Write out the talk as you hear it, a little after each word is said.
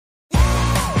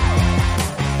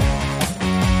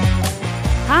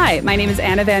Hi, my name is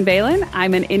Anna Van Valin.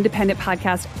 I'm an independent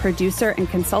podcast producer and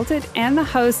consultant and the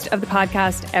host of the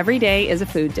podcast Every Day is a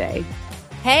Food Day.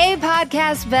 Hey,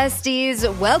 podcast besties.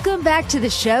 Welcome back to the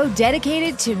show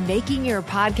dedicated to making your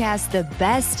podcast the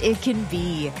best it can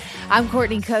be. I'm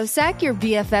Courtney Kosak, your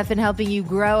BFF in helping you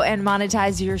grow and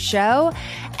monetize your show.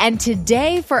 And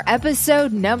today for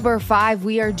episode number 5,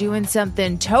 we are doing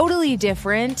something totally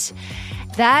different.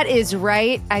 That is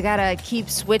right. I gotta keep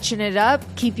switching it up,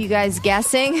 keep you guys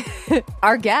guessing.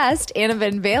 Our guest, Anna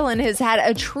Van Valin, has had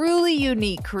a truly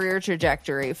unique career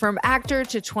trajectory from actor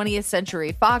to 20th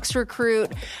Century Fox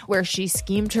recruit, where she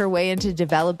schemed her way into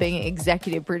developing,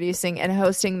 executive producing, and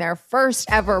hosting their first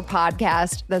ever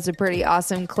podcast. That's a pretty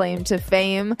awesome claim to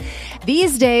fame.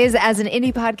 These days, as an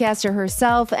indie podcaster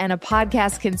herself and a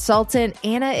podcast consultant,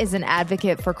 Anna is an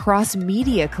advocate for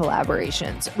cross-media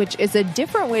collaborations, which is a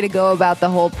different way to go about the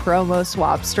whole promo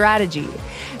swap strategy.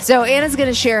 So Anna's going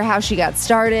to share how she got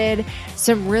started,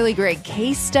 some really great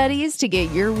case studies to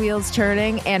get your wheels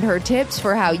turning, and her tips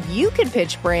for how you can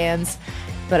pitch brands.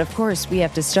 But of course, we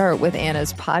have to start with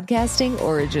Anna's podcasting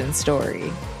origin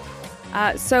story.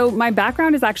 So my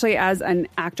background is actually as an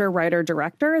actor, writer,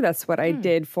 director. That's what I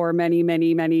did for many,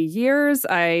 many, many years.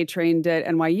 I trained at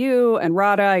NYU and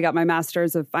RADA. I got my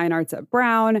master's of fine arts at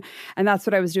Brown. And that's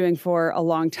what I was doing for a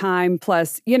long time.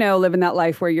 Plus, you know, living that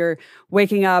life where you're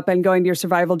waking up and going to your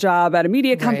survival job at a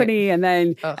media company. Right. And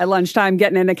then at lunchtime,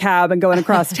 getting in a cab and going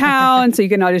across town so you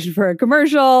can audition for a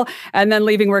commercial. And then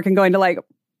leaving work and going to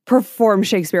perform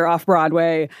Shakespeare off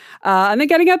Broadway, and then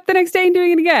getting up the next day and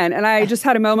doing it again. And I just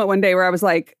had a moment one day where I was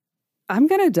like, I'm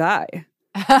going to die.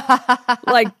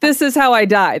 This is how I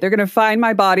die. They're going to find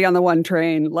my body on the one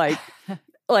train, like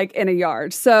in a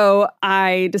yard. So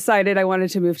I decided I wanted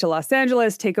to move to Los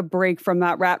Angeles, take a break from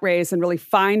that rat race and really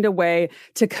find a way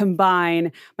to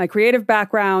combine my creative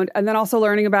background and then also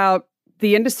learning about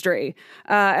the industry.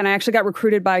 And I actually got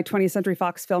recruited by 20th Century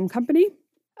Fox Film Company.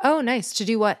 Oh, nice. To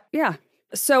do what? Yeah.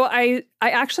 So I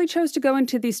actually chose to go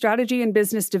into the strategy and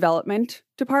business development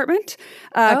department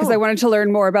because I wanted to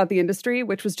learn more about the industry,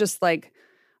 which was just like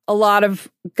a lot of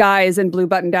guys in blue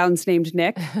button-downs named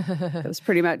Nick. That was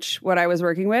pretty much what I was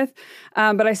working with.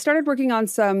 But I started working on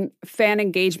some fan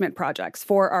engagement projects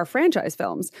for our franchise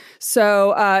films.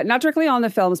 So not directly on the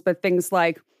films, but things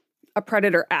like a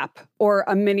Predator app or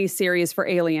a mini series for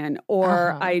Alien,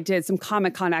 or I did some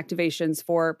Comic-Con activations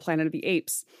for Planet of the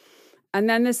Apes. And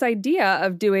then this idea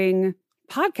of doing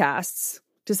podcasts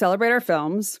to celebrate our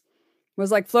films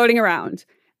was floating around.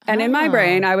 And in my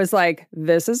brain, I was like,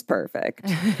 this is perfect.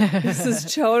 This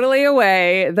is totally a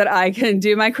way that I can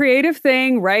do my creative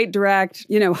thing, write, direct,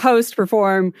 host,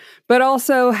 perform, but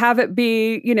also have it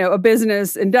be, a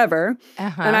business endeavor.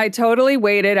 And I totally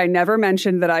waited. I never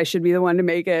mentioned that I should be the one to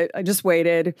make it. I just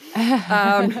waited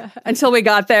until we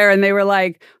got there and they were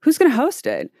like, who's going to host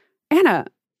it? Anna,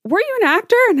 were you an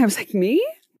actor? And I was like, me?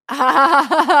 Oh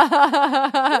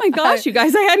my gosh, you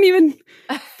guys, I hadn't even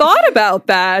thought about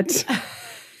that.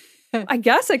 I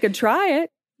guess I could try it.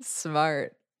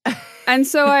 Smart. And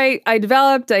so I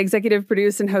developed, I executive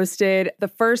produced and hosted the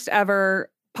first ever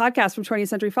podcast from 20th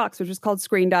Century Fox, which was called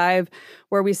Screen Dive,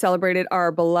 where we celebrated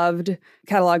our beloved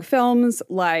catalog films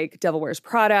like Devil Wears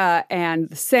Prada and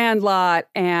The Sandlot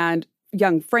and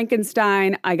Young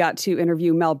Frankenstein. I got to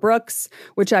interview Mel Brooks,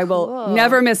 which I will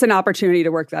never miss an opportunity to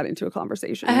work that into a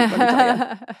conversation. Let me tell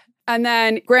you. And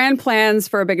then grand plans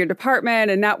for a bigger department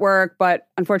and network, but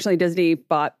unfortunately Disney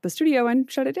bought the studio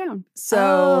and shut it down.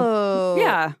 So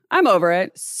yeah, I'm over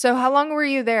it. So how long were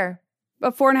you there?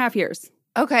 About 4.5 years.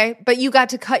 Okay, but you got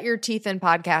to cut your teeth in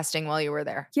podcasting while you were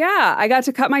there. Yeah, I got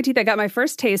to cut my teeth. I got my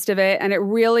first taste of it, and it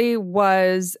really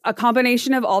was a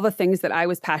combination of all the things that I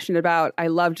was passionate about. I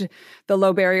loved the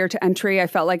low barrier to entry. I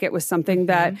felt like it was something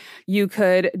that you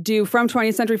could do from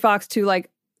 20th Century Fox to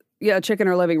a chicken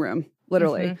or living room,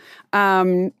 literally.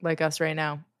 Like us right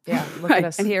now. Yeah, look right. at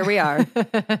us. And here we are.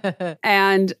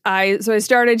 And I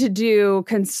started to do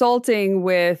consulting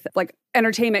with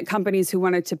entertainment companies who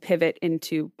wanted to pivot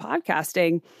into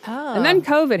podcasting. And then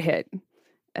COVID hit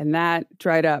and that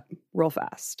dried up real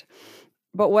fast.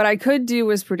 But what I could do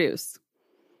was produce.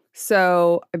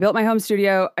 So I built my home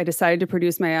studio. I decided to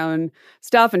produce my own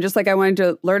stuff. And just like I wanted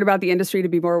to learn about the industry to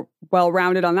be more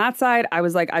well-rounded on that side, I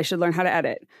was like, I should learn how to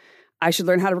edit. I should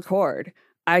learn how to record.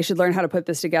 I should learn how to put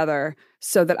this together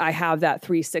so that I have that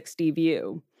 360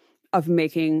 view of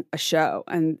making a show.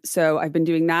 And so I've been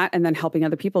doing that and then helping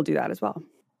other people do that as well.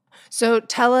 So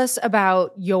tell us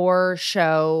about your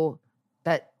show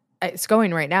that it's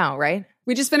going right now, right?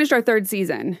 We just finished our 3rd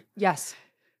season. Yes.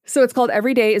 So it's called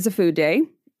Every Day is a Food Day.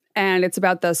 And it's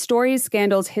about the stories,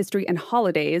 scandals, history, and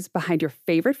holidays behind your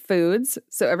favorite foods.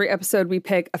 So every episode we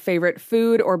pick a favorite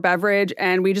food or beverage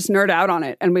and we just nerd out on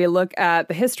it. And we look at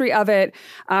the history of it,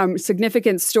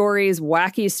 significant stories,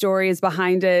 wacky stories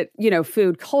behind it,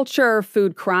 food culture,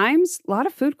 food crimes, a lot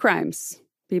of food crimes,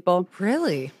 people.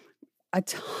 Really? A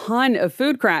ton of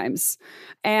food crimes.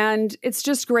 And it's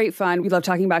just great fun. We love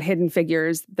talking about hidden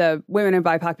figures, the women and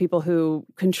BIPOC people who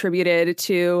contributed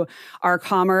to our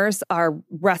commerce, our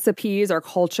recipes, our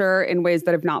culture in ways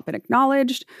that have not been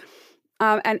acknowledged.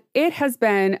 And it has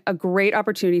been a great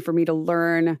opportunity for me to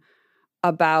learn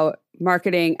about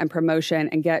marketing and promotion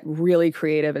and get really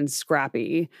creative and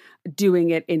scrappy doing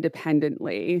it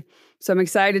independently. So I'm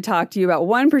excited to talk to you about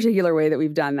one particular way that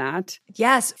we've done that.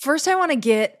 Yes. First, I want to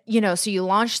get, so you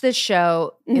launched this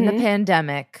show in the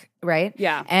pandemic, right?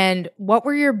 Yeah. And what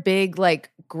were your big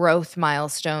growth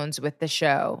milestones with the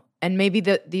show? And maybe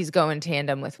these go in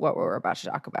tandem with what we're about to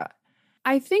talk about.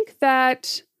 I think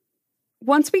that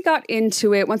once we got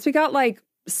into it, once we got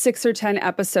 6 or 10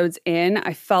 episodes in,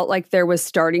 I felt like there was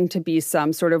starting to be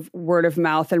some sort of word of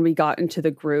mouth and we got into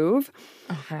the groove.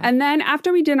 Okay. And then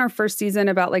after we did our first season,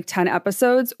 about 10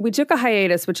 episodes, we took a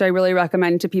hiatus, which I really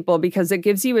recommend to people because it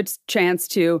gives you a chance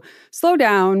to slow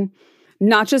down,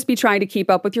 not just be trying to keep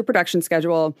up with your production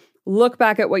schedule, look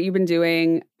back at what you've been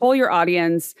doing, poll your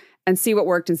audience, and see what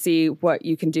worked and see what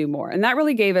you can do more. And that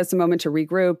really gave us a moment to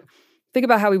regroup, think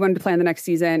about how we wanted to plan the next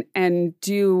season, and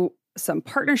do some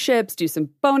partnerships, do some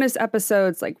bonus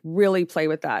episodes, really play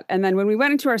with that. And then when we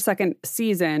went into our second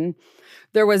season,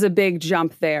 there was a big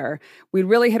jump there. We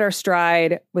really hit our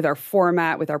stride with our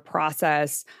format, with our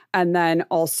process, and then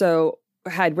also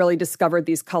had really discovered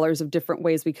these colors of different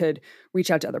ways we could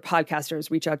reach out to other podcasters,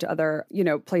 reach out to other,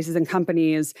 places and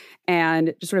companies,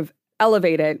 and just sort of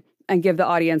elevate it and give the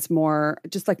audience more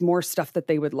stuff that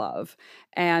they would love.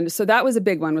 And so that was a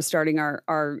big one, was starting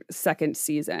our second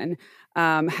season.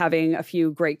 Having a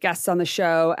few great guests on the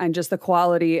show and just the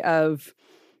quality of,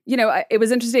 it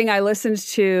was interesting. I listened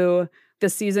to the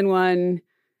season 1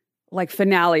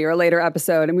 finale or a later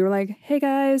episode and we were like, hey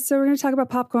guys, so we're going to talk about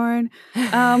popcorn.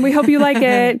 We hope you like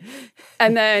it.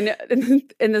 And then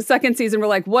in the second season, we're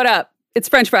like, what up? It's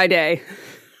French Fry Day.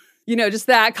 Just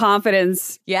that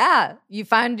confidence. Yeah. You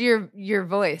find your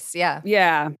voice. Yeah.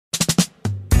 Yeah.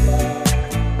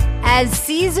 As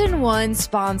season 1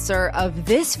 sponsor of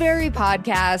this very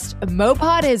podcast,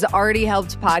 Mopod has already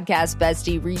helped Podcast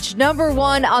Bestie reach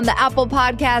 #1 on the Apple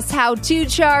Podcasts how-to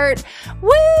chart.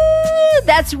 Woo!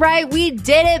 That's right. We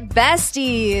did it,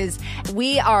 besties.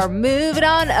 We are moving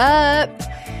on up.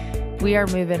 We are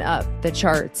moving up the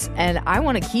charts, and I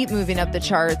want to keep moving up the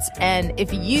charts. And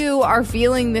if you are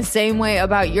feeling the same way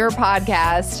about your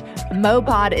podcast,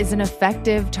 Mopod is an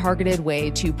effective, targeted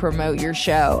way to promote your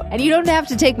show. And you don't have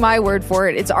to take my word for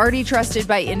it. It's already trusted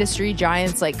by industry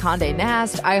giants like Condé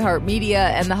Nast, iHeartMedia,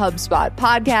 and the HubSpot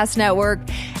Podcast Network.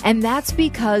 And that's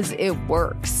because it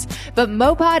works. But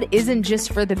Mopod isn't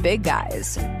just for the big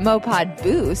guys. Mopod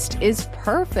Boost is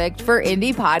perfect for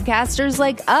indie podcasters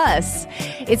like us.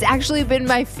 It's actually been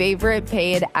my favorite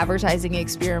paid advertising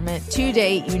experiment to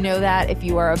date. You know that if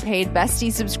you are a paid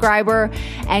Bestie subscriber,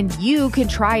 and you can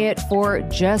try it for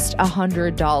just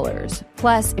 $100.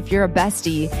 Plus, if you're a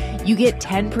Bestie, you get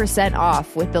 10%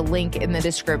 off with the link in the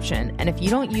description. And if you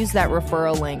don't use that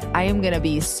referral link, I am going to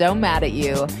be so mad at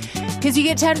you because you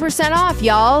get 10% off,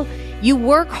 y'all. You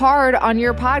work hard on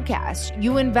your podcast.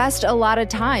 You invest a lot of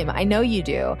time. I know you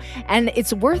do. And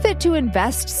it's worth it to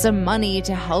invest some money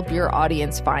to help your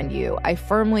audience find you. I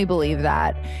firmly believe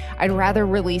that. I'd rather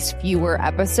release fewer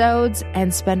episodes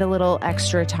and spend a little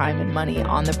extra time and money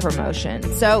on the promotion.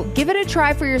 So give it a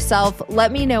try for yourself.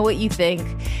 Let me know what you think.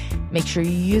 Make sure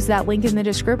you use that link in the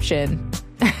description.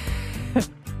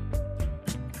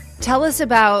 Tell us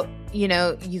about, you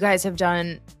guys have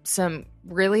done some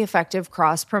really effective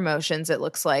cross promotions, it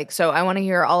looks like. So I want to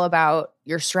hear all about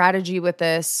your strategy with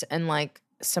this and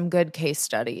some good case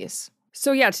studies.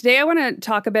 So yeah, today I want to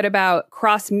talk a bit about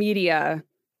cross-media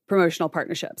promotional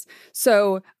partnerships.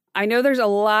 So I know there's a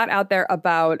lot out there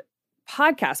about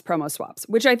podcast promo swaps,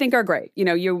 which I think are great.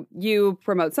 You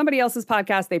promote somebody else's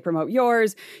podcast, they promote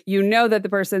yours. That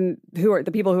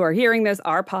the people who are hearing this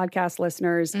are podcast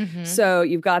listeners. Mm-hmm. So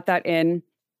you've got that in.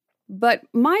 But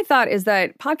my thought is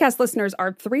that podcast listeners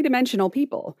are 3-dimensional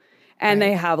people, and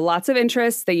they have lots of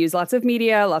interests. They use lots of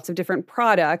media, lots of different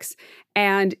products,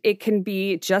 and it can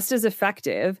be just as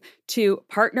effective to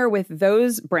partner with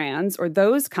those brands or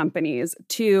those companies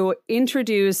to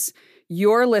introduce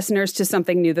your listeners to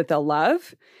something new that they'll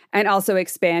love, and also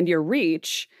expand your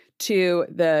reach to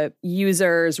the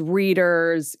users,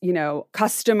 readers,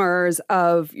 customers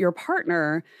of your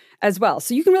partner as well.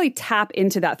 So you can really tap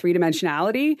into that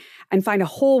three-dimensionality and find a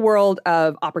whole world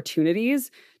of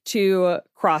opportunities to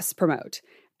cross-promote.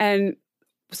 And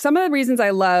some of the reasons I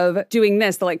love doing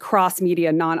this, the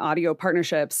cross-media, non-audio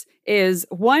partnerships, is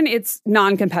one, it's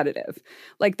non-competitive.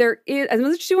 There is, as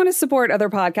much as you want to support other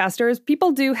podcasters,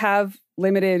 people do have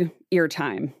limited ear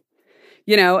time.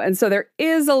 And so there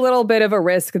is a little bit of a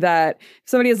risk that if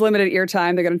somebody has limited ear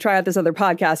time, they're going to try out this other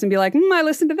podcast and be like, I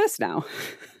listen to this now.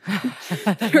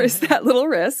 There is that little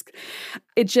risk.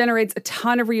 It generates a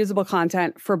ton of reusable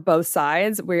content for both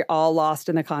sides. We're all lost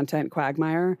in the content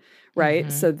quagmire, right?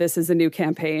 Mm-hmm. So this is a new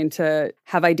campaign to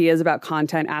have ideas about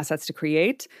content assets to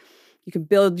create. You can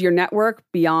build your network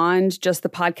beyond just the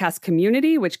podcast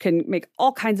community, which can make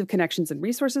all kinds of connections and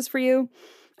resources for you.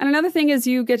 And another thing is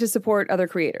you get to support other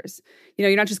creators.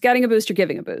 You're not just getting a boost, you're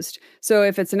giving a boost. So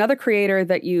if it's another creator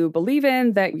that you believe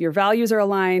in, that your values are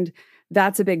aligned,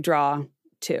 that's a big draw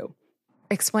too.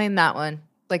 Explain that one,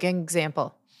 like an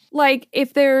example.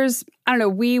 If there's,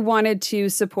 we wanted to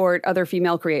support other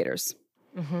female creators.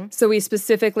 Mm-hmm. So we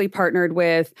specifically partnered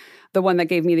with the one that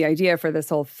gave me the idea for this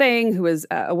whole thing, who was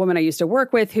a woman I used to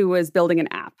work with who was building an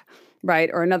app.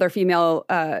 Right? Or another female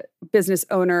business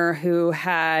owner who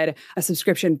had a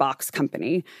subscription box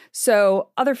company. So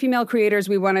other female creators,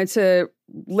 we wanted to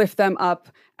lift them up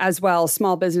as well.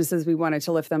 Small businesses, we wanted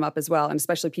to lift them up as well. And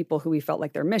especially people who we felt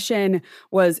like their mission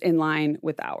was in line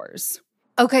with ours.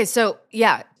 Okay. So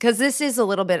yeah, because this is a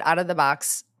little bit out of the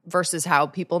box versus how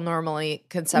people normally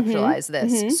conceptualize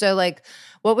this. Mm-hmm. So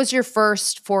what was your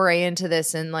first foray into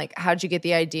this and how'd you get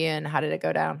the idea and how did it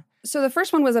go down? So the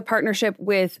first one was a partnership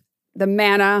with the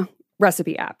Manna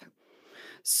recipe app.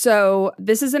 So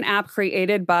this is an app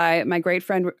created by my great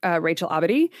friend, Rachel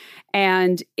Abadi,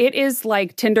 and it is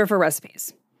like Tinder for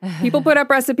recipes. People put up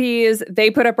recipes, they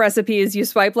put up recipes, you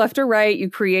swipe left or right, you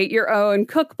create your own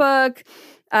cookbook,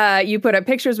 you put up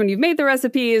pictures when you've made the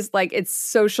recipes, it's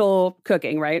social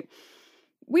cooking, right?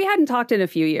 We hadn't talked in a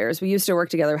few years. We used to work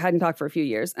together, hadn't talked for a few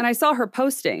years, and I saw her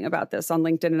posting about this on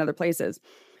LinkedIn and other places.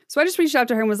 So I just reached out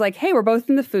to her and was like, hey, we're both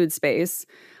in the food space.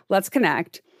 Let's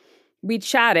connect. We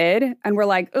chatted and we're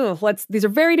like, these are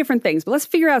very different things, but let's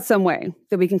figure out some way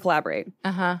that we can collaborate.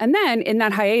 Uh-huh. And then in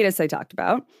that hiatus I talked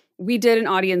about, we did an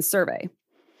audience survey.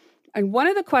 And one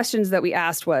of the questions that we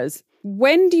asked was,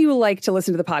 when do you like to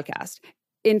listen to the podcast?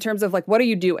 In terms of what are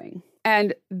you doing?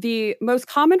 And the most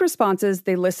common responses,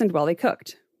 they listened while they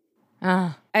cooked.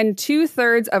 And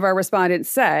 2/3 of our respondents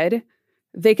said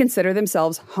they consider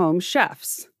themselves home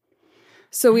chefs.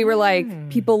 So we were like,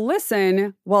 people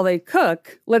listen while they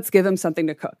cook. Let's give them something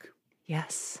to cook.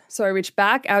 Yes. So I reached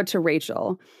back out to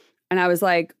Rachel and I was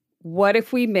like, what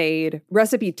if we made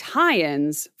recipe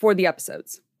tie-ins for the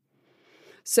episodes?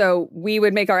 So we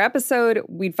would make our episode,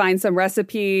 we'd find some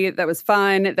recipe that was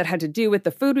fun, that had to do with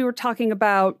the food we were talking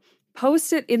about,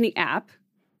 post it in the app,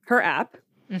 her app,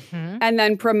 and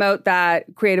then promote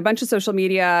that, create a bunch of social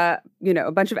media,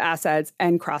 a bunch of assets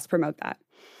and cross-promote that.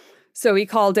 So we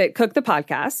called it Cook the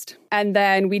Podcast. And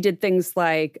then we did things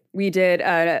like we did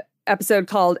an episode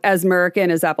called As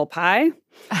American as Apple Pie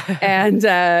and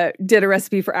did a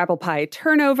recipe for apple pie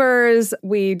turnovers.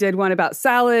 We did one about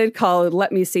salad called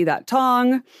Let Me See That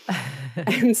Tong.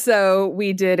 And so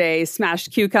we did a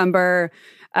smashed cucumber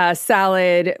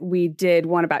salad. We did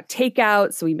one about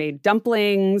takeout. So we made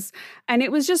dumplings. And it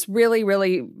was just really,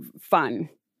 really fun.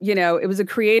 It was a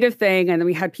creative thing. And then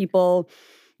we had people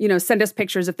send us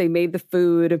pictures if they made the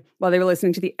food while they were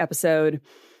listening to the episode.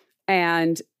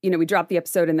 And, we dropped the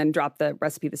episode and then dropped the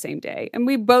recipe the same day. And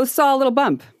we both saw a little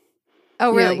bump.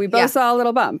 Oh, really? We both saw a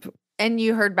little bump. And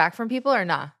you heard back from people or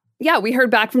not? Yeah, we heard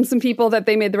back from some people that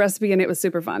they made the recipe and it was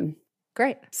super fun.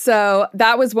 Great. So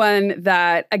that was one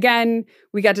that, again,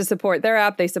 we got to support their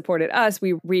app. They supported us.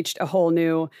 We reached a whole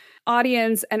new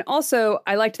audience. And also,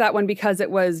 I liked that one because it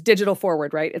was digital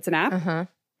forward, right? It's an app. Uh-huh.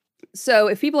 So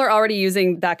if people are already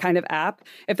using that kind of app,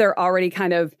 if they're already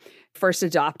kind of first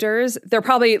adopters, they're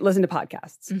probably listen to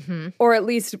podcasts or at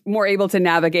least more able to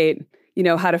navigate,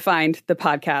 how to find the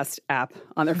podcast app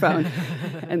on their phone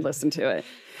and listen to it.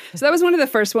 So that was one of the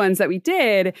first ones that we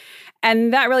did.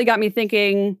 And that really got me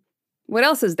thinking, what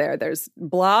else is there? There's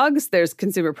blogs, there's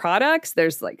consumer products,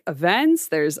 there's events,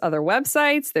 there's other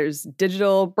websites, there's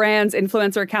digital brands,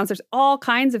 influencer accounts, there's all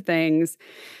kinds of things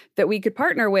that we could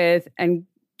partner with and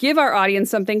give our audience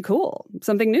something cool,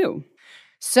 something new.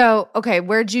 So, okay,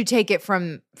 where'd you take it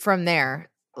from there?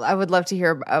 I would love to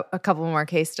hear a couple more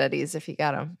case studies if you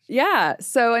got them. Yeah.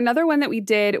 So another one that we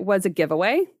did was a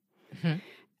giveaway.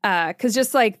 Because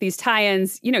just like these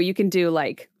tie-ins, you can do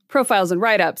profiles and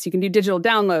write-ups. You can do digital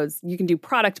downloads. You can do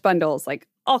product bundles, like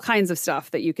all kinds of stuff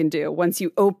that you can do once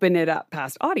you open it up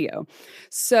past audio.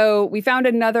 So we found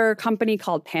another company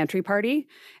called Pantry Party.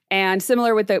 And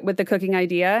similar with the cooking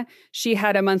idea, she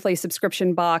had a monthly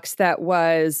subscription box that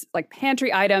was like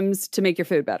pantry items to make your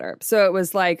food better. So it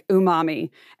was like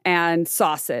umami and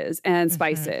sauces and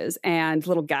spices and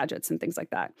little gadgets and things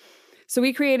like that. So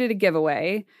we created a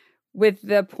giveaway with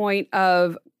the point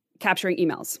of capturing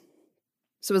emails.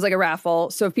 So it was like a raffle.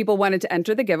 So if people wanted to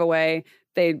enter the giveaway,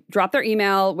 they dropped their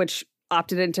email, which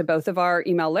opted into both of our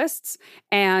email lists,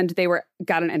 and they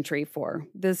got an entry for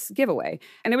this giveaway.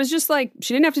 And it was just like,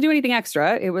 she didn't have to do anything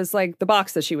extra. It was like the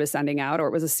box that she was sending out, or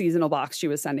it was a seasonal box she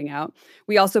was sending out.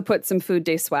 We also put some food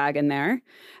day swag in there,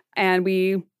 and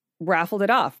we raffled it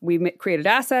off. We created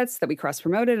assets that we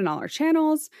cross-promoted in all our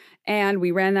channels, and we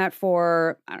ran that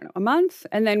for, a month,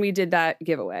 and then we did that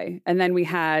giveaway. And then we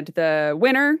had the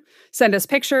winner send us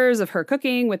pictures of her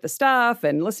cooking with the stuff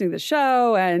and listening to the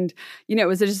show, and, it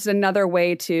was just another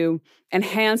way to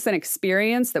enhance an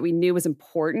experience that we knew was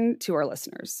important to our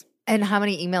listeners. And how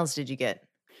many emails did you get?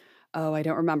 Oh, I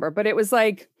don't remember, but it was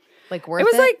like worth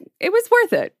it? It was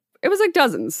worth it. It was like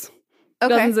dozens.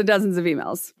 Okay. Dozens and dozens of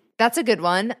emails. That's a good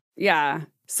one. Yeah.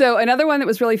 So another one that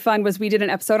was really fun was we did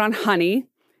an episode on honey.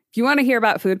 If you want to hear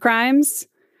about food crimes,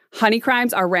 honey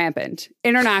crimes are rampant.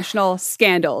 International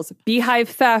scandals, beehive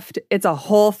theft. It's a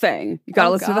whole thing. You got to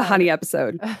listen to the honey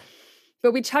episode.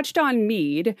 But we touched on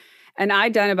mead, and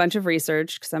I'd done a bunch of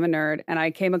research because I'm a nerd, and I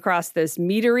came across this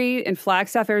meadery in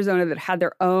Flagstaff, Arizona that had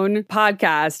their own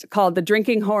podcast called the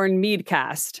Drinking Horn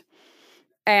Meadcast.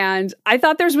 And I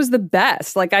thought theirs was the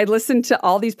best. Like, I listened to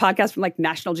all these podcasts from like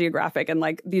National Geographic and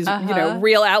like these,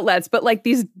 real outlets, but like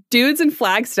these dudes in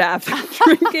Flagstaff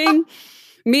drinking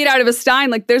mead out of a stein,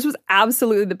 like theirs was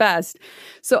absolutely the best.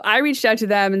 So I reached out to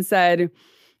them and said,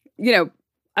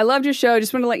 I loved your show.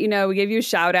 Just want to let you know, we gave you a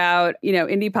shout out,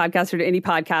 indie podcaster to indie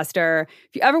podcaster.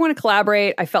 If you ever want to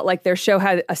collaborate, I felt like their show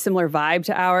had a similar vibe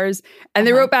to ours. And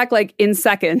they wrote back like in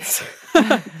seconds.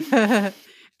 And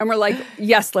we're like,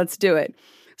 yes, let's do it.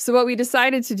 So what we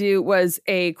decided to do was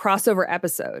a crossover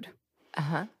episode.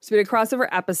 So we did a crossover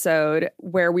episode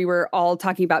where we were all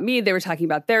talking about mead. They were talking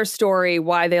about their story,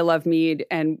 why they love mead.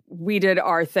 And we did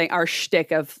our thing, our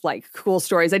shtick of like cool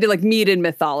stories. I did like mead and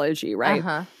mythology,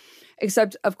 right?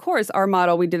 Except, of course, our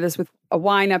model, we did this with a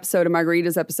wine episode, a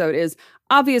margaritas episode, is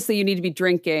obviously you need to be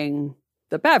drinking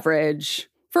the beverage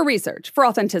for research, for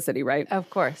authenticity, right?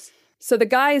 Of course. So the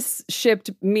guys shipped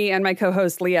me and my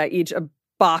co-host Leah each a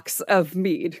box of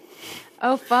mead.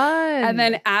 Oh, fun. And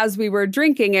then as we were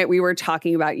drinking it, we were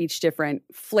talking about each different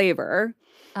flavor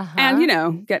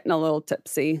and, getting a little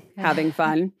tipsy, having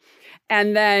fun.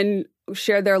 And then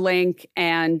shared their link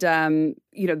and,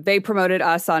 they promoted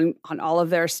us on all of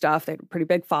their stuff. They had a pretty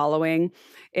big following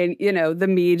in, the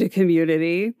mead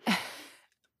community.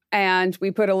 And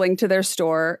we put a link to their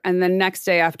store. And then next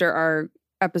day after our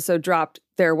episode dropped,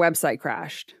 their website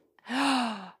crashed.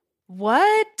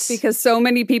 What? Because so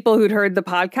many people who'd heard the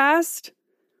podcast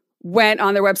went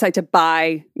on their website to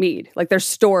buy mead. Like their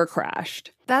store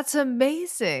crashed. That's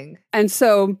amazing. And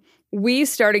so we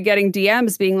started getting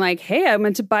DMs being like, hey, I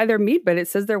went to buy their mead, but it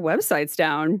says their website's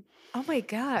down. Oh my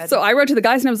God. So I wrote to the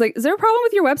guys and I was like, is there a problem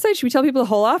with your website? Should we tell people to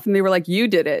hold off? And they were like, you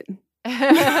did it.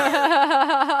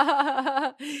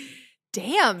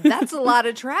 Damn, that's a lot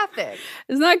of traffic.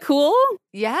 Isn't that cool?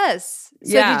 Yes.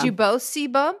 So did you both see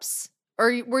bumps?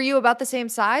 Or were you about the same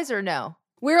size or no?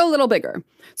 We're a little bigger.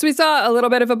 So we saw a little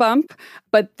bit of a bump,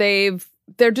 but they've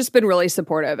just been really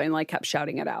supportive and like kept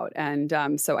shouting it out.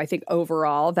 And so I think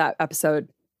overall that episode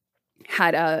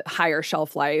had a higher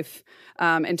shelf life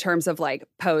in terms of like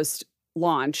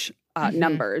post-launch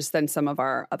numbers than some of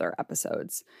our other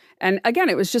episodes. And again,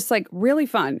 it was just like really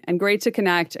fun and great to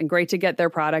connect and great to get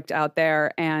their product out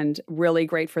there and really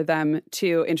great for them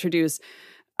to introduce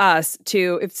us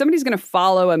to, if somebody's going to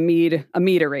follow a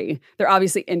meadery, they're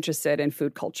obviously interested in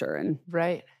food culture and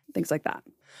things like that.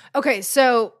 Okay,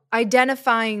 so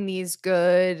identifying these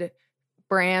good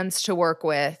brands to work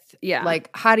with, like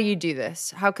how do you do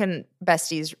this? How can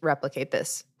besties replicate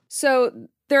this? So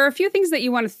there are a few things that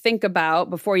you want to think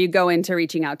about before you go into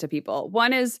reaching out to people.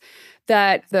 One is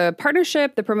that the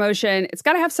partnership, the promotion, it's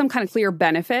got to have some kind of clear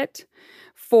benefit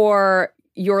for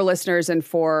your listeners and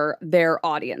for their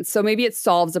audience. So maybe it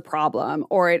solves a problem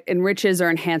or it enriches or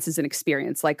enhances an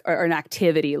experience like or an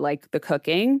activity like the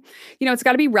cooking. It's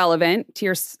got to be relevant to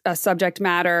your subject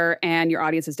matter and your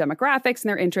audience's demographics and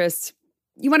their interests.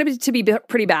 You want it to be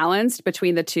pretty balanced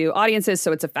between the two audiences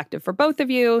so it's effective for both of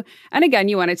you. And again,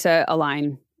 you want it to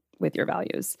align with your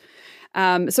values.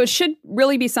 So it should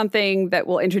really be something that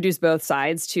will introduce both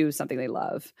sides to something they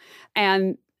love.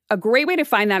 And a great way to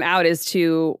find that out is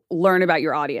to learn about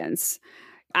your audience.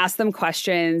 Ask them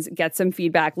questions, get some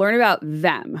feedback, learn about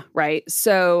them, right?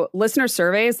 So listener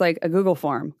surveys, like a Google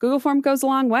form. Google form goes a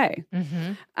long way.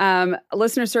 A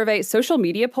listener survey, social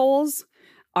media polls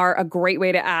are a great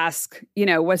way to ask,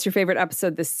 what's your favorite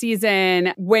episode this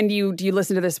season? When do you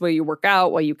listen to this while you work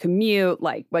out, while you commute,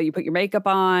 like while you put your makeup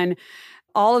on?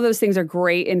 All of those things are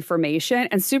great information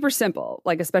and super simple,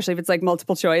 like especially if it's like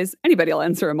multiple choice. Anybody will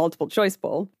answer a multiple choice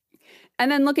poll. And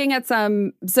then looking at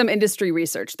some industry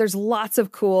research. There's lots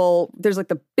of there's like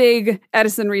the big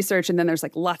Edison research, and then there's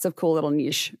like lots of cool little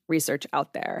niche research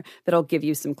out there that'll give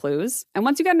you some clues. And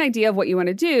once you got an idea of what you want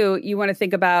to do, you want to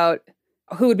think about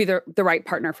who would be the right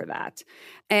partner for that.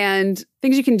 And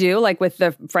things you can do, like with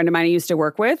the friend of mine I used to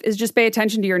work with, is just pay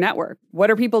attention to your network. What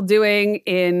are people doing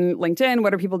in LinkedIn?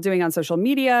 What are people doing on social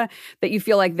media that you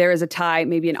feel like there is a tie,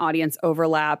 maybe an audience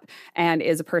overlap, and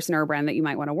is a person or a brand that you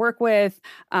might want to work with?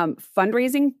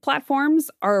 Fundraising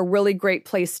platforms are a really great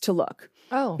place to look.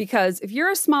 Oh. Because if you're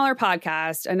a smaller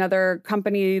podcast, another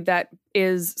company that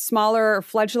is smaller or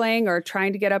fledgling or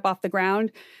trying to get up off the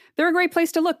ground, they're a great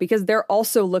place to look because they're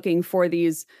also looking for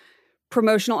these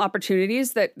promotional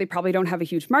opportunities that they probably don't have a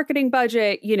huge marketing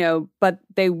budget, but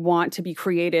they want to be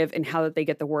creative in how that they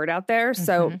get the word out there.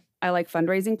 So I like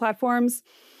fundraising platforms,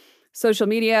 social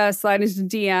media, slide into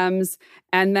DMs,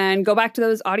 and then go back to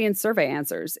those audience survey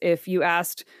answers. If you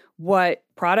asked, what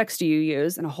products do you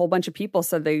use? And a whole bunch of people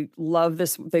said they love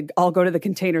this. They all go to the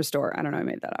Container Store. I don't know. I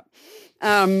made that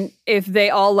up. If they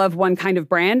all love one kind of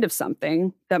brand of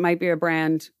something, that might be a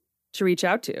brand to reach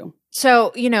out to.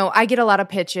 So, I get a lot of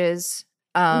pitches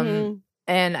and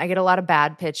I get a lot of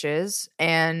bad pitches.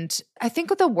 And I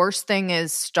think the worst thing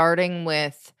is starting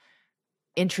with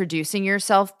introducing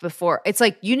yourself before. It's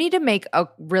like you need to make a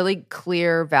really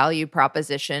clear value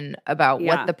proposition about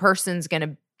what the person's going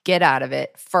to get out of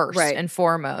it first and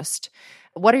foremost.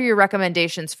 What are your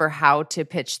recommendations for how to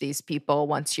pitch these people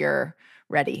once you're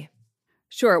ready?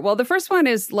 Sure. Well, the first one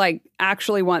is like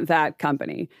actually want that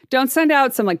company. Don't send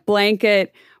out some like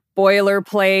blanket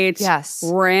boilerplate,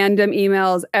 random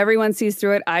emails. Everyone sees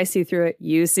through it. I see through it.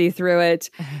 You see through it.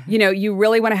 You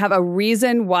really want to have a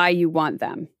reason why you want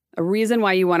them, a reason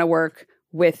why you want to work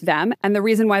with them, and the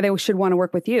reason why they should want to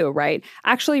work with you, right?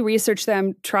 Actually research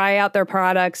them, try out their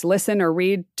products, listen or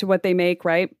read to what they make,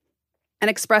 right? And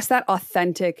express that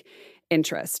authentic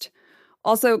interest.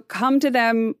 Also, come to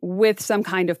them with some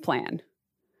kind of plan.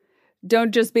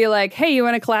 Don't just be like, hey, you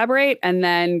want to collaborate? And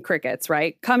then crickets,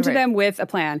 right? Come to them with a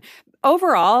plan.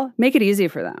 Overall, make it easy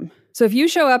for them. So if you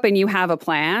show up and you have a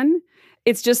plan,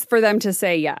 it's just for them to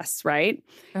say yes, right?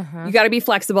 You got to be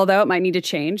flexible, though. It might need to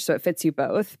change so it fits you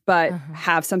both, but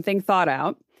have something thought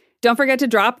out. Don't forget to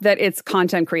drop that it's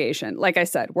content creation. Like I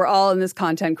said, we're all in this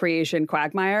content creation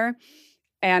quagmire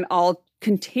and all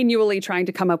continually trying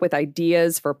to come up with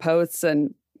ideas for posts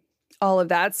and all of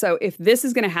that. So if this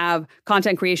is going to have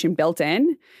content creation built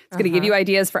in, it's going to give you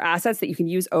ideas for assets that you can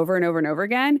use over and over and over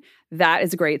again. That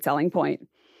is a great selling point.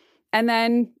 And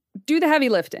then do the heavy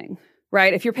lifting,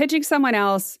 right? If you're pitching someone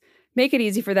else, make it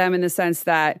easy for them in the sense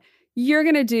that you're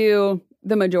going to do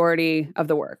the majority of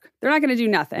the work. They're not going to do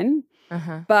nothing.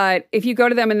 But if you go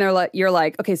to them and you're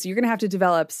like, okay, so you're going to have to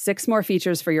develop 6 more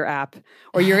features for your app,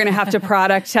 or you're going to have to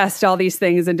product test all these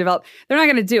things and develop, they're not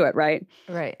going to do it, right?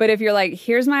 Right. But if you're like,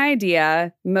 here's my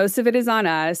idea, most of it is on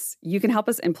us, you can help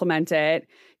us implement it.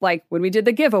 Like when we did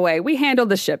the giveaway, we handled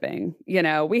the shipping,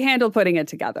 we handled putting it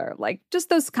together. Like just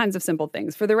those kinds of simple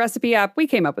things. For the recipe app, we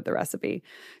came up with the recipe.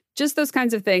 Just those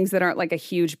kinds of things that aren't like a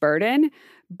huge burden,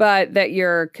 but that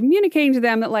you're communicating to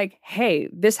them that like, hey,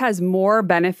 this has more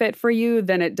benefit for you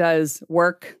than it does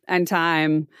work and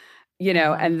time,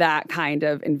 and that kind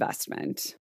of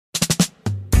investment.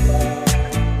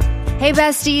 Hey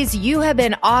besties, you have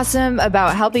been awesome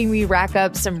about helping me rack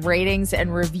up some ratings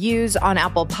and reviews on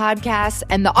Apple Podcasts,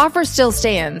 and the offer still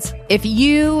stands. If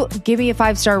you give me a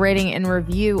 5-star rating and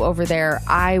review over there,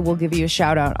 I will give you a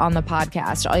shout out on the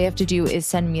podcast. All you have to do is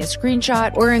send me a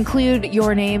screenshot or include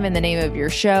your name and the name of your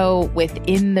show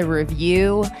within the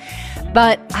review.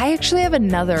 But I actually have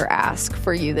another ask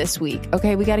for you this week.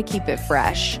 Okay, we got to keep it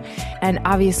fresh. And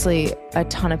obviously, a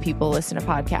ton of people listen to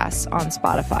podcasts on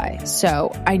Spotify.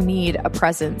 So I need a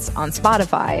presence on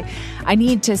Spotify. I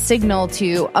need to signal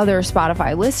to other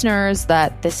Spotify listeners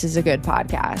that this is a good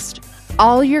podcast.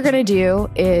 All you're going to do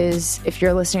is, if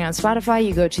you're listening on Spotify,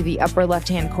 you go to the upper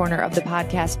left-hand corner of the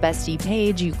Podcast Bestie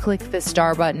page, you click the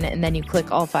star button, and then you click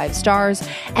all 5 stars,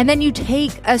 and then you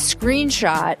take a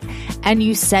screenshot and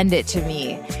you send it to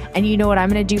me. And you know what I'm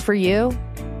going to do for you?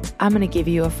 I'm going to give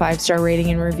you a 5-star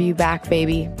rating and review back,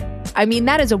 baby. I mean,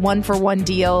 that is a 1-for-1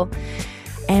 deal.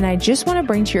 And I just want to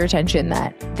bring to your attention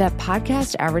that the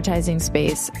podcast advertising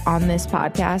space on this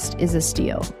podcast is a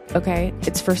steal. Okay.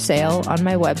 It's for sale on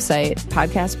my website,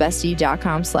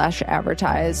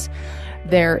 podcastbestie.com/advertise.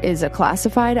 There is a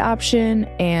classified option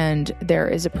and there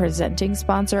is a presenting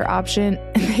sponsor option.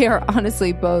 They are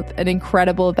honestly both an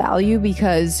incredible value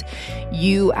because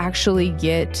you actually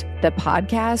get the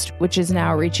podcast, which is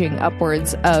now reaching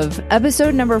upwards of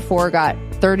episode number 4 got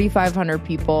 3,500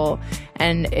 people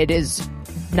and it is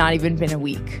not even been a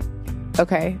week.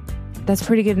 Okay. That's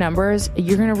pretty good numbers.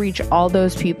 You're going to reach all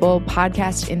those people,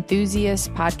 podcast enthusiasts,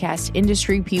 podcast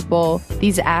industry people.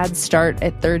 These ads start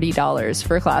at $30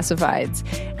 for classifieds.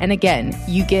 And again,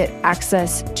 you get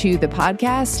access to the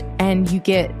podcast and you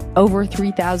get over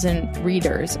 3,000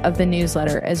 readers of the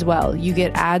newsletter as well. You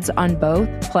get ads on both,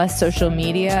 plus social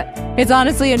media. It's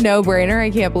honestly a no-brainer. I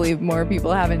can't believe more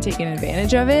people haven't taken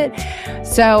advantage of it.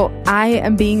 So I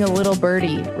am being a little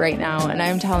birdie right now, and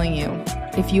I'm telling you,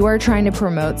 if you are trying to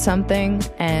promote something,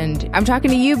 and I'm talking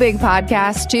to you, big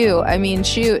podcast too. I mean,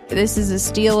 shoot, this is a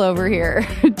steal over here.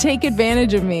 Take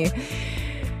advantage of me.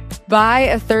 Buy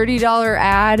a $30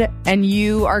 ad and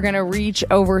you are going to reach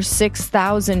over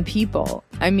 6,000 people.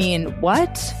 I mean,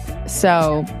 what?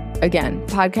 So again,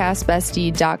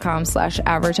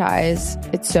 podcastbestie.com/advertise.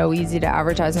 It's so easy to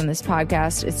advertise on this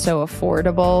podcast. It's so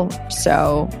affordable.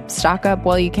 So stock up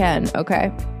while you can.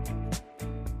 Okay.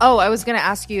 Oh, I was going to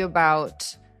ask you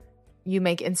about, you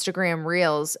make Instagram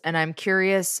Reels, and I'm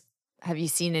curious, have you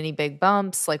seen any big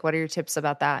bumps? Like, what are your tips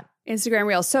about that? Instagram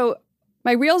Reels. So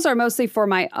my Reels are mostly for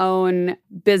my own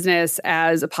business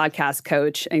as a podcast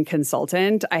coach and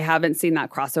consultant. I haven't seen that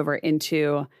crossover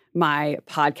into my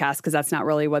podcast because that's not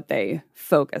really what they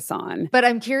focus on. But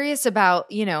I'm curious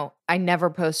about, I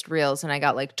never post Reels, and I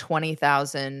got like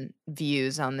 20,000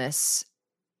 views on this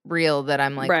reel that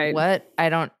I'm like, right. What? I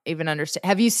don't even understand.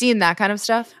 Have you seen that kind of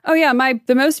stuff? Oh yeah.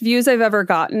 The most views I've ever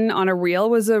gotten on a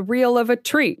reel was a reel of a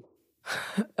tree.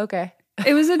 Okay.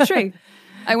 It was a tree.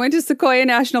 I went to Sequoia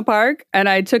National Park and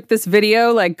I took this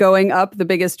video like going up the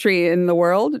biggest tree in the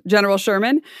world, General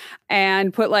Sherman,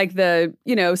 and put like the,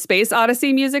 Space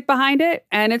Odyssey music behind it.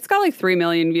 And it's got like 3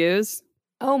 million views.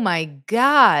 Oh my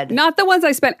God. Not the ones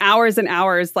I spent hours and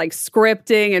hours like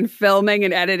scripting and filming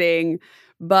and editing,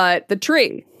 but the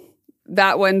tree.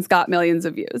 That one's got millions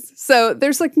of views. So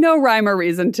there's like no rhyme or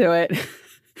reason to it.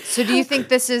 So do you think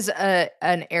this is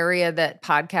an area that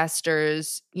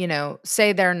podcasters,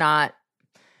 say they're not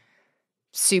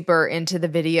super into the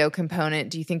video component?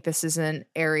 Do you think this is an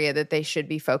area that they should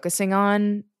be focusing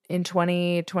on in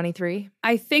 2023?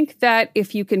 I think that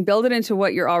if you can build it into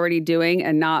what you're already doing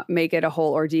and not make it a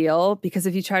whole ordeal, because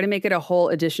if you try to make it a whole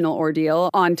additional ordeal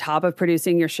on top of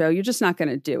producing your show, you're just not going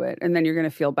to do it. And then you're going to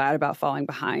feel bad about falling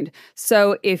behind.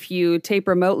 So if you tape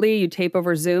remotely, you tape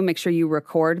over Zoom, make sure you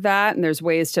record that. And there's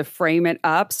ways to frame it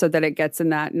up so that it gets in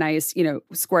that nice,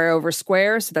 square over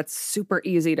square. So that's super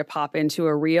easy to pop into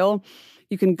a reel.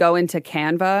 You can go into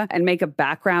Canva and make a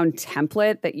background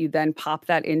template that you then pop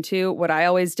that into. What I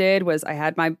always did was I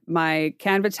had my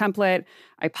Canva template,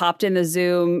 I popped in the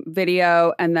Zoom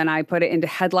video, and then I put it into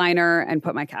Headliner and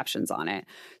put my captions on it.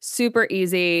 Super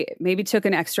easy. Maybe took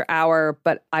an extra hour,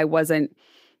 but I wasn't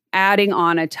adding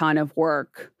on a ton of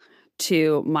work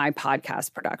to my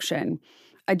podcast production.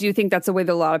 I do think that's the way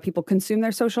that a lot of people consume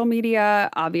their social media.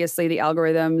 Obviously, the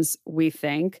algorithms, we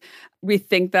think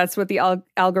that's what the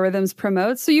algorithms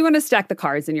promote. So you want to stack the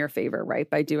cards in your favor, right?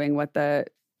 By doing what the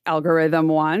algorithm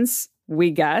wants,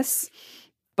 we guess.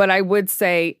 But I would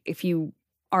say if you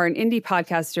are an indie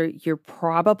podcaster, you're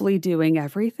probably doing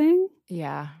everything.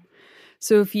 Yeah.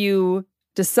 So if you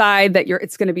decide that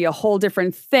it's going to be a whole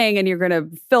different thing and you're going to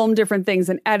film different things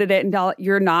and edit it, and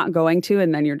you're not going to,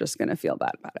 and then you're just going to feel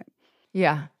bad about it.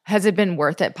 Yeah. Has it been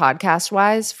worth it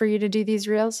podcast-wise for you to do these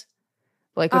reels?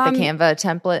 Like with the Canva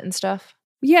template and stuff?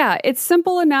 Yeah, it's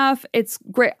simple enough. It's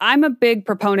great. I'm a big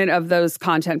proponent of those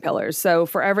content pillars. So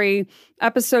for every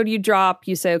episode you drop,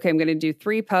 you say, okay, I'm going to do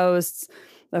 3 posts.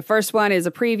 The first one is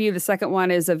a preview. The second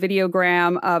one is a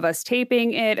videogram of us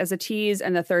taping it as a tease.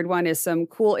 And the third one is some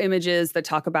cool images that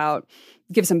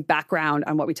give some background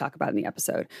on what we talk about in the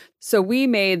episode. So we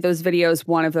made those videos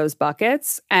one of those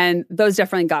buckets, and those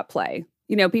definitely got play.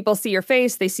 People see your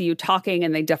face, they see you talking,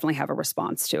 and they definitely have a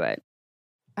response to it.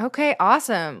 Okay,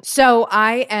 awesome. So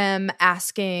I am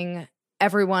asking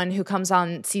everyone who comes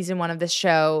on season 1 of this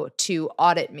show to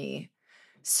audit me.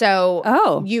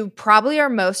 So you probably are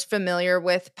most familiar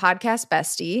with Podcast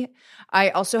Bestie. I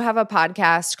also have a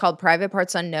podcast called Private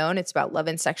Parts Unknown. It's about love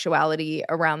and sexuality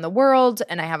around the world.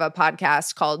 And I have a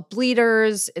podcast called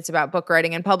Bleeders. It's about book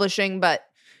writing and publishing, but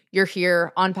you're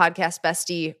here on Podcast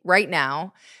Bestie right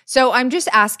now. So I'm just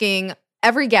asking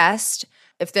every guest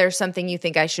if there's something you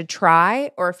think I should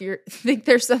try, or if you think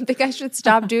there's something I should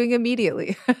stop doing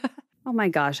immediately. Oh my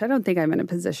gosh, I don't think I'm in a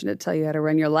position to tell you how to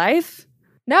run your life.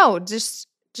 No, just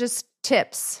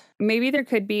tips. Maybe there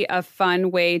could be a fun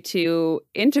way to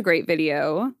integrate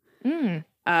video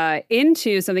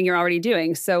into something you're already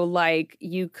doing. So like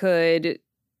you could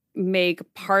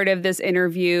make part of this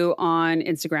interview on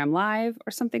Instagram Live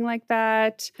or something like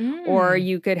that. Or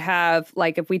you could have,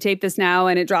 like, if we tape this now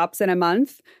and it drops in a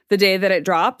month, the day that it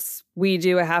drops, we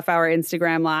do a half-hour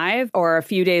Instagram Live, or a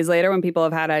few days later when people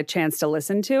have had a chance to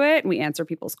listen to it, and we answer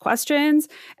people's questions.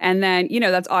 And then,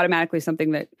 that's automatically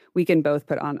something that we can both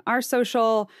put on our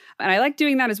social. And I like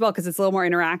doing that as well because it's a little more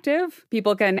interactive.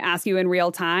 People can ask you in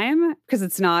real time because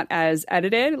it's not as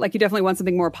edited. Like, you definitely want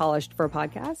something more polished for a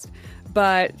podcast.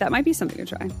 But that might be something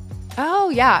to try. Oh,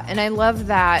 yeah. And I love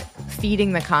that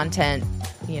feeding the content,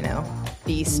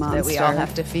 beast that we all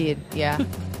have to feed. Yeah.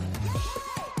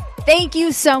 Thank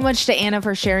you so much to Anna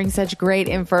for sharing such great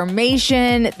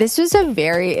information. This was a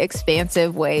very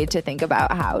expansive way to think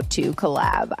about how to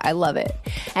collab. I love it.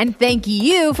 And thank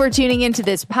you for tuning into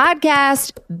this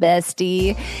podcast,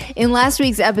 Bestie. In last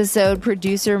week's episode,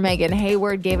 producer Megan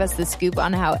Hayward gave us the scoop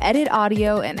on how Edit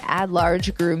Audio and Ad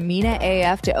Large grew Mina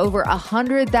AF to over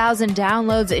 100,000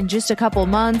 downloads in just a couple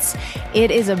months.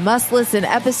 It is a must-listen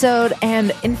episode,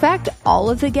 and in fact, all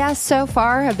of the guests so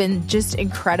far have been just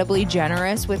incredibly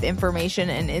generous with information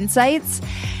and insights.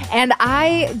 And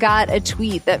I got a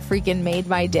tweet that freaking made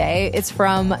my day. It's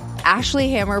from Ashley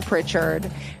Hammer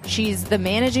Pritchard. She's the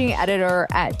managing editor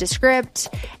at Descript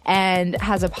and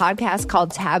has a podcast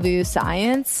called Taboo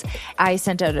Science. I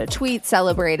sent out a tweet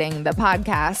celebrating the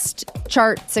podcast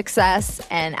chart success,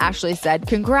 and Ashley said,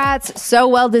 "Congrats, so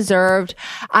well deserved.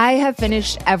 I have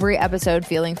finished every episode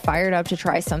feeling fired up to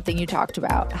try something you talked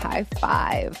about. High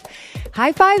five."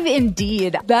 High five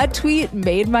indeed. That tweet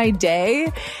made my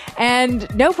day,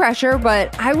 and no pressure,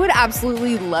 but I would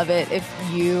absolutely love it if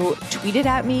you tweeted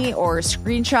at me or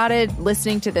screenshotted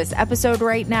listening to this episode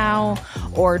right now,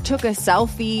 or took a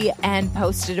selfie and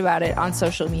posted about it on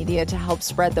social media to help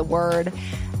spread the word.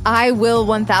 I will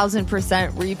 1000%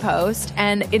 repost,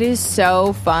 and it is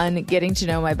so fun getting to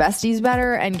know my besties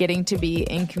better and getting to be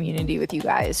in community with you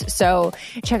guys. So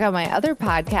check out my other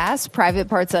podcast, Private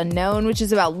Parts Unknown, which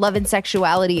is about love and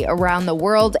sexuality around the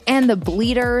world, and The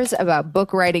Bleeders, about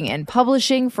book writing and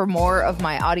publishing, for more of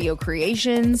my audio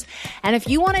creations. And if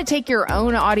you want to take your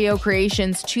own audio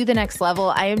creations to the next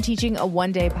level, I am teaching a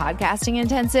one-day podcasting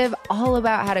intensive all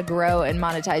about how to grow and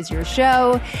monetize your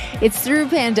show. It's through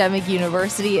Pandemic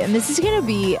University, and this is going to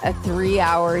be a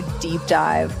 3-hour deep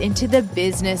dive into the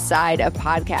business side of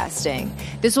podcasting.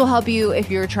 This will help you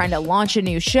if you're trying to launch a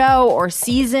new show or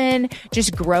season,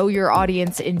 just grow your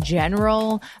audience in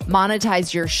general,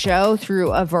 monetize your show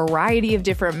through a variety of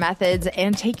different methods,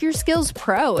 and take your skills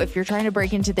pro if you're trying to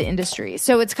break into the industry.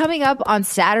 So it's coming up on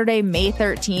Saturday, May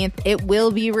 13th. It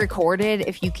will be recorded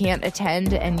if you can't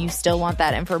attend and you still want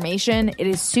that information. It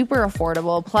is super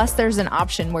affordable. Plus, there's an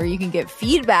option where you can get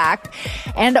feedback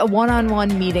and a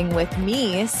one-on-one meeting with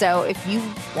me. So if you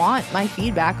want my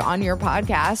feedback on your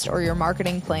podcast or your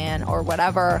marketing plan or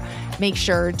whatever, make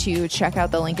sure to check out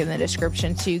the link in the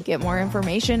description to get more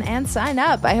information and sign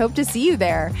up. I hope to see you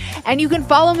there. And you can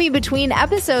follow me between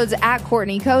episodes at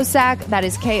Courtney Kosak. That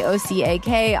is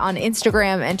KoCak on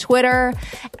Instagram and Twitter.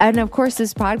 And of course,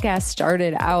 this podcast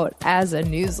started out as a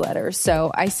newsletter,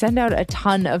 so I send out a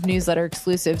ton of newsletter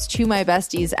exclusives to my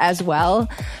besties as well.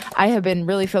 I have been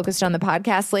really focused on the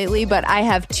podcast lately, but I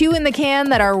have 2 in the can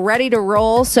that are ready to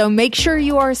roll. So make sure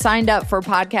you are signed up for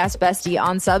Podcast Bestie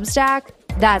on Substack.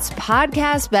 That's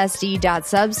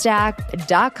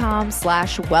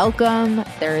podcastbestie.substack.com/welcome.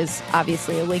 There is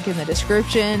obviously a link in the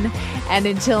description. And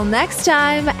until next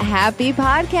time, happy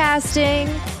podcasting.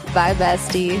 Bye,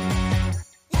 bestie.